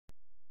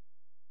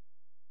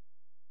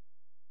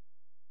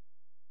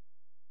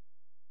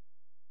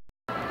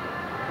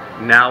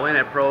Now in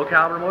at Pro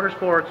Caliber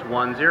Motorsports,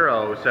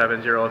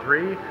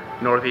 10703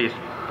 Northeast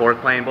 4th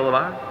Plain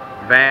Boulevard,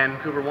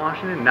 Vancouver,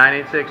 Washington,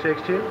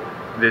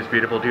 98662. This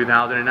beautiful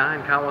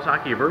 2009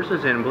 Kawasaki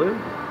Versys in blue.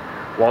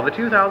 While the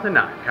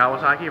 2009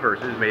 Kawasaki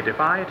Versys may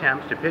defy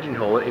attempts to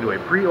pigeonhole it into a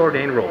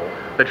preordained role,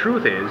 the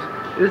truth is,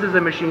 this is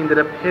a machine that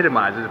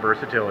epitomizes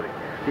versatility.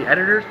 The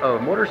editors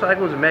of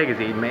Motorcycles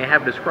magazine may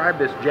have described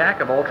this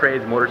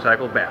jack-of-all-trades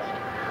motorcycle best.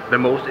 The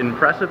most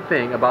impressive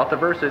thing about the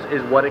Versys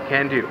is what it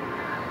can do.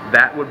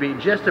 That would be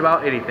just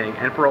about anything,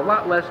 and for a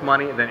lot less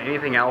money than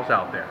anything else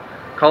out there.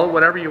 Call it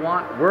whatever you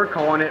want, we're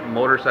calling it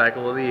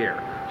Motorcycle of the Year.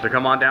 So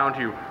come on down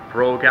to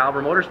Pro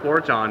Caliber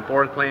Motorsports on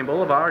 4th Plain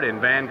Boulevard in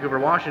Vancouver,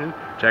 Washington.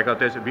 Check out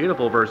this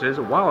beautiful Versys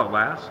while it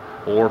lasts,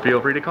 or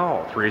feel free to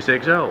call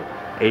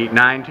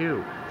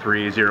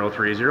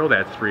 360-892-3030.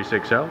 That's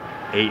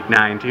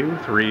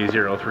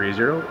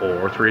 360-892-3030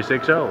 or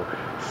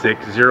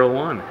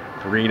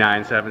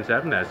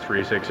 360-601-3977. That's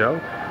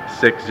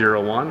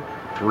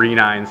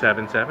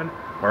 360-601-3977.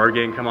 Or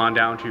again, come on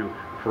down to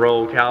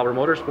Pro Caliber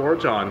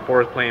Motorsports on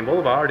 4th Plain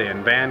Boulevard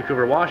in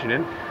Vancouver,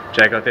 Washington.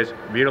 Check out this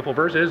beautiful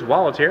Versys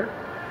while it's here.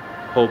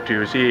 Hope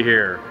to see you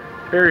here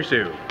very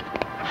soon.